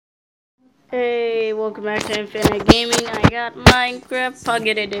Hey, welcome back to Infinite Gaming. I got Minecraft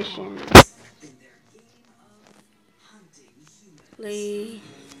Pocket Edition.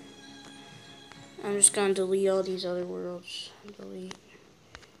 I'm just gonna delete all these other worlds. Delete.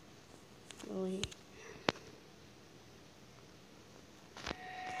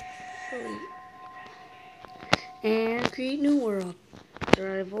 And create new world.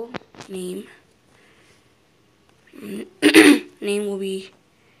 Survival. Name. Name will be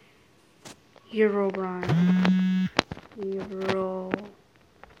Herobrine. Herobrine.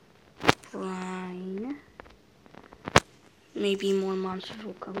 Maybe more monsters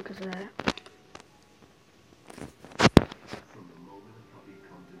will come because of that.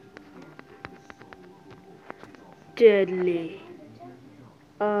 Deadly.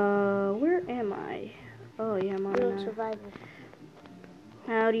 Where am I? Oh yeah, I'm on Survival.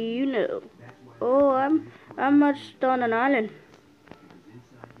 How do you know? Oh, I'm much on an island.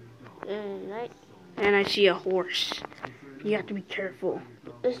 Right. And I see a horse. You have to be careful.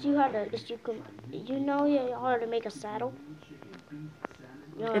 You know how to make a saddle?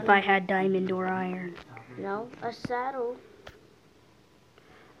 You know If I had diamond or iron. No, a saddle.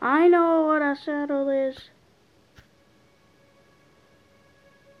 I know what a saddle is.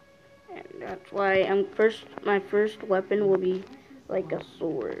 And that's why my first weapon will be like a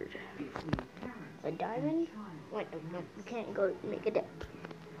sword. A diamond? Wait, no, you can't go make a diamond.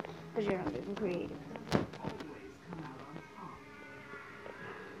 Because you're not even creative.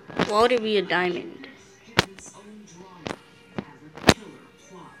 Why would it be a diamond?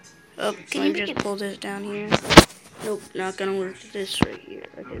 Oh, can I just pull this down here? Nope, not gonna work this right here.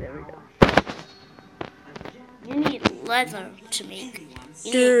 Okay, there we go. You need leather to make.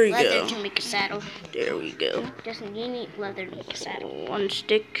 There we leather go. to make a saddle. There we go. Justin, you need leather to make a saddle. One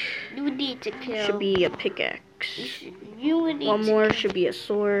stick. You would need to kill. Should be a pickaxe. You would need One more should be a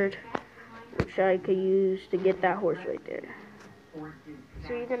sword, which I could use to get that horse right there.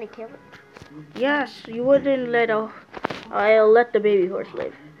 So you're gonna kill it? Yes, you wouldn't let I'll let the baby horse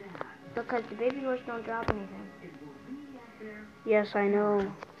live. Because the baby horse don't drop anything. Yes, I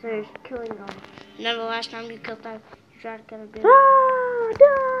know. So you're killing them. Remember last time you killed that? You tried to kill a baby. Ah!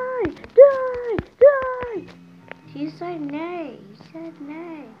 Die! Die! Die! He said nay. He said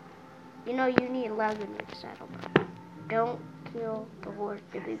nay. You know you need leather to make a saddle, bro. Don't kill the horse,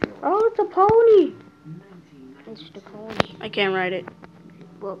 the baby horse. Oh, it's a pony. It's the pony. I can't ride it.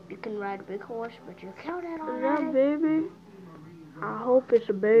 Well, you can ride a big horse, but you killed it Is already. that baby? I hope it's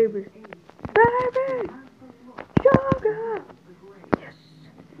a baby. Baby! Sugar! Yes.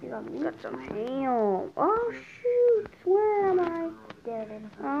 You Got some ham. Oh shoot! Where am I? There it is.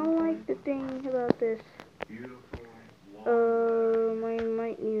 I don't like the thing about this. I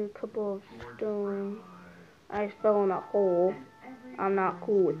might need a couple of stone. I fell in a hole. I'm not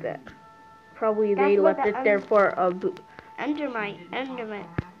cool with that. Probably they left it there for a Enderman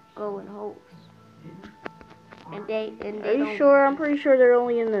go in holes. And they Are you sure? I'm pretty sure they're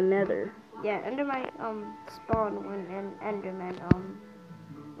only in the nether. Yeah, Enderman spawn when an Enderman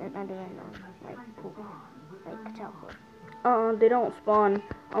like poop, like teleport. They don't spawn.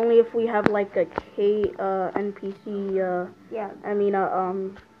 Only if we have like a NPC. Yeah. I mean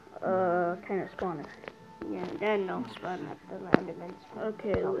kind of spawner. Yeah, then they'll spawn at the Enderman spawn.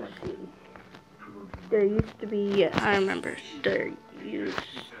 Okay, let's see. There used to be. Yeah, I remember. There used.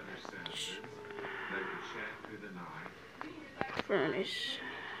 Furnace.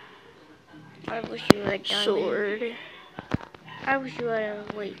 I wish you had Sword. I wish you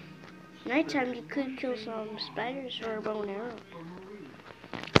had wait. Nighttime you could kill some spiders or a bow and arrow.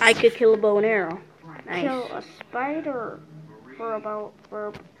 I could kill a bow and arrow. Nice. Kill a spider for a bow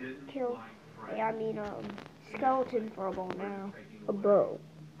skeleton for a bow and arrow. A bow.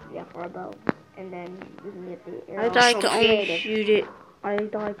 Yeah, for a bow. And then you can get the arrow. I thought I could only shoot it. I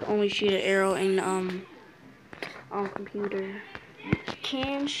thought I could only shoot an arrow in on computer. You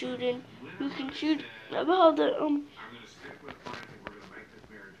can shoot in. You can shoot about the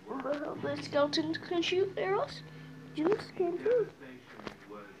skeletons can shoot arrows. Humans can too.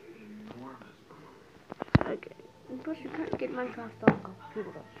 Okay. Plus you can't get Minecraft on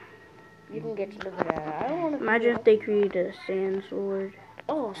computer. You can get to live it. I don't want to. Imagine if they created a sand sword.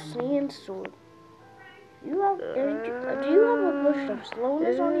 Oh, sand sword. Do you have a push of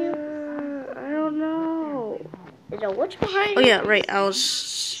slowness on you? I don't know. Is there a witch behind you? Oh yeah, right. I was,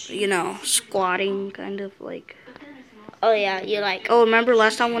 squatting, kind of like. Oh yeah, you're like. Oh, remember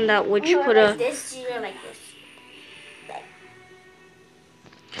last time when that witch put like this? You're like this.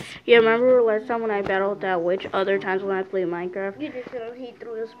 Yeah, remember last time when I battled that witch? Other times when I played Minecraft. You just he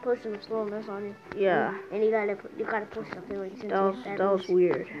threw this push of slowness on you. Yeah. And you gotta push something like this. That was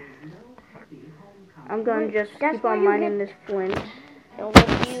weird. I'm gonna just That's keep where on you mining get- this flint. And what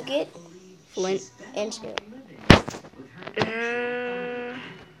do you get? Flint. And steel. She'd been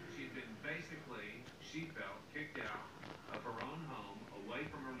basically, she felt, kicked out of her own home, away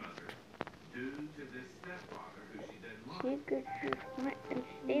from her mother, due to this stepfather who she didn't love. She could use flint and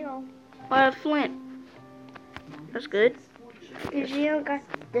steel. I have flint. That's good. Because you don't got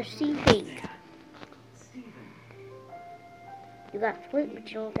the sea thing. You got flint, but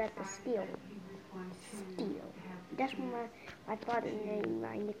you don't got the steel. Steel. That's what my father named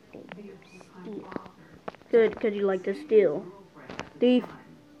my nickname. Steel. Good, because you like to steal. Thief.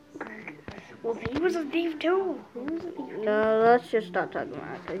 Well, he was a thief too. He was a thief. No, let's just stop talking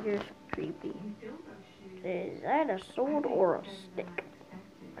about it, because you're creepy. Is that a sword or a stick?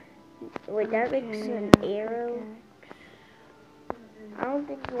 Wait, that makes an arrow? I don't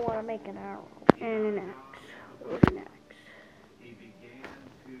think you want to make an arrow. And an axe. Where's an axe? He began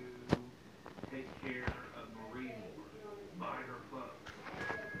to take care of Marie more, buy her clothes.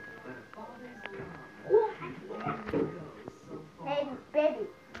 Hey, baby.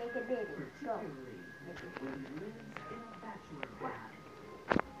 Make a baby. Go.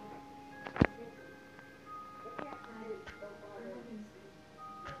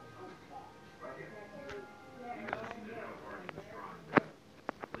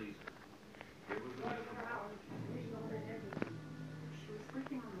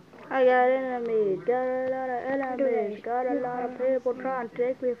 I got enemies, got a lot of enemies, got a lot of people trying to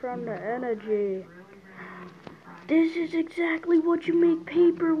take me from the energy. This is exactly what you make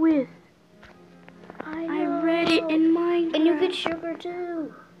paper with. I read it in Minecraft. And you get sugar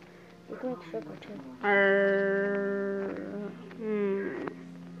too. You can make sugar too.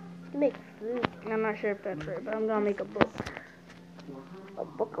 You make food. I'm not sure if that's right, but I'm gonna make a book. A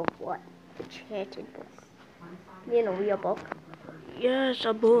book of what? A enchanted book. You know, real book. Yes,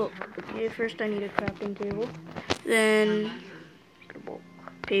 a book. Okay, first I need a crafting table, then a book,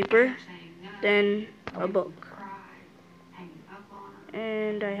 paper, then a book.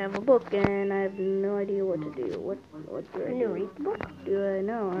 And I have a book, and I have no idea what to do. What do I Can do? you read the book? Do I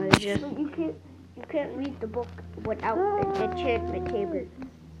know? I just You can't read the book without an enchantment table.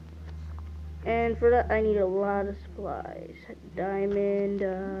 And for that, I need a lot of supplies. Diamond,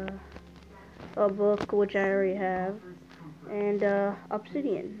 a book, which I already have, and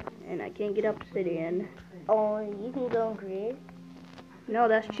obsidian. And I can't get obsidian. Oh, you can go and create. No,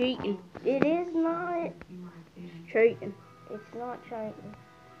 that's cheating. It is not. Cheating. It's not cheating.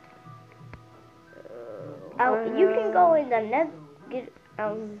 You can go in the net.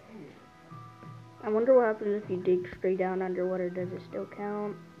 I wonder what happens if you dig straight down underwater. Does it still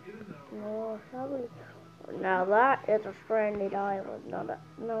count? No, probably. Now that is a stranded island. No, that's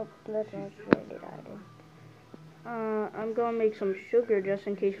not a stranded island. I'm gonna make some sugar just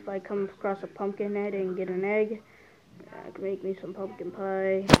in case if I come across a pumpkin head and get an egg. I can make me some pumpkin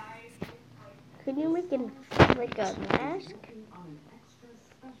pie. Can you make like a mask?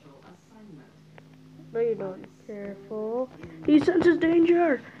 What are you doing? Careful. He senses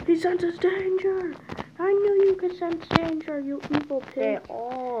danger! He senses danger! I knew you could sense danger, you evil pig. They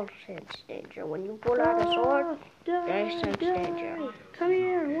all sense danger. When you pull out a sword, they sense danger. Come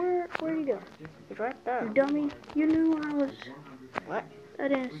here. Where'd you go? It's right there. You dummy. You knew I was... What? I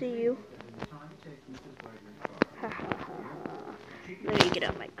didn't see you. Ha ha ha. Let me get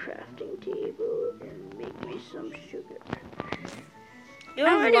out my crafting table and make me some sugar. You I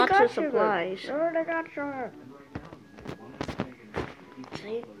have already lots got of supplies. You already got sugar.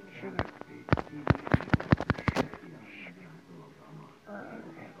 See? Sugar.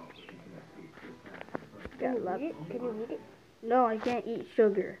 Can you eat it? Can you eat it? No, I can't eat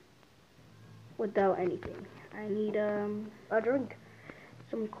sugar without anything. I need A drink.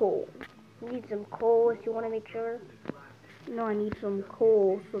 some coal. You need some coal if you want to make sugar. No, I need some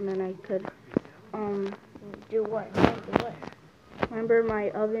coal so then I could Do what? Do what? remember my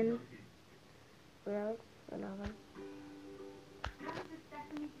oven? Really? An oven?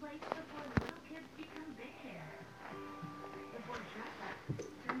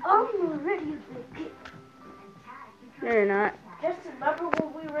 I'm ready to bake it. No, you're not. Just remember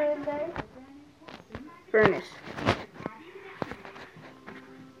when we were in there? Furnace.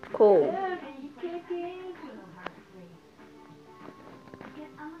 Coal.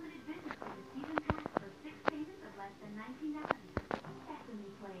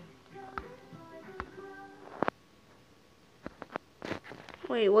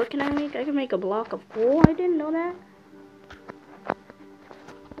 Wait, what can I make? I can make a block of coal? I didn't know that.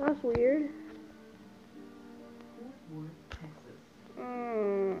 That's weird.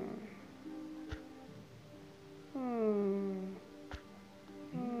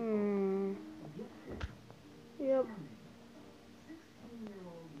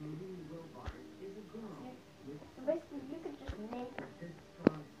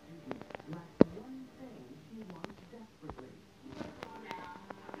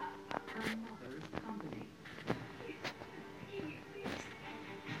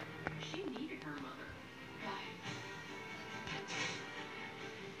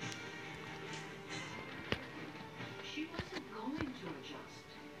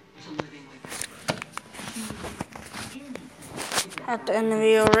 have to end the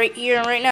video right here and right now.